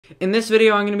In this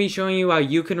video, I'm going to be showing you how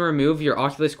you can remove your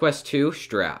Oculus Quest 2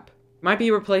 strap. You might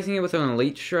be replacing it with an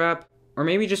Elite strap, or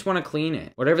maybe just want to clean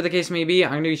it. Whatever the case may be,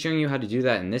 I'm going to be showing you how to do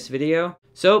that in this video.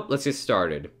 So, let's get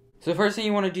started. So first thing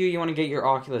you want to do, you want to get your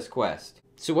Oculus Quest.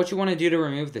 So what you want to do to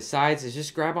remove the sides is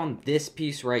just grab on this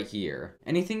piece right here.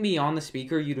 Anything beyond the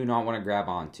speaker you do not want to grab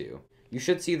onto. You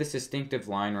should see this distinctive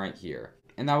line right here.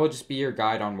 And that will just be your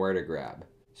guide on where to grab.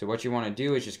 So what you want to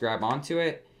do is just grab onto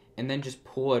it, and then just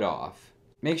pull it off.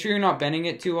 Make sure you're not bending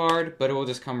it too hard, but it will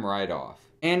just come right off.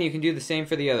 And you can do the same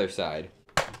for the other side.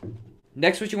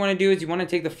 Next, what you want to do is you want to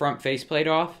take the front faceplate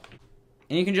off,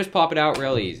 and you can just pop it out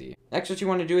real easy. Next, what you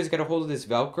want to do is get a hold of this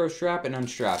Velcro strap and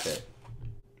unstrap it.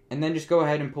 And then just go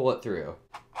ahead and pull it through.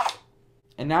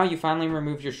 And now you finally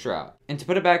remove your strap. And to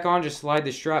put it back on, just slide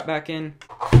the strap back in.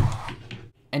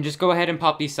 And just go ahead and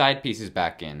pop these side pieces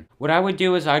back in. What I would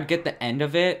do is I'd get the end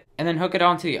of it, and then hook it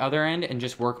onto the other end and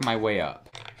just work my way up.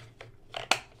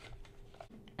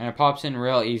 And it pops in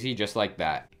real easy just like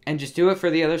that. And just do it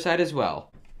for the other side as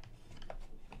well.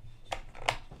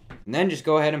 And then just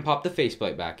go ahead and pop the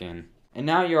faceplate back in. And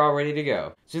now you're all ready to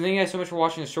go. So thank you guys so much for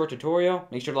watching this short tutorial.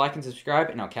 Make sure to like and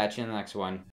subscribe, and I'll catch you in the next one.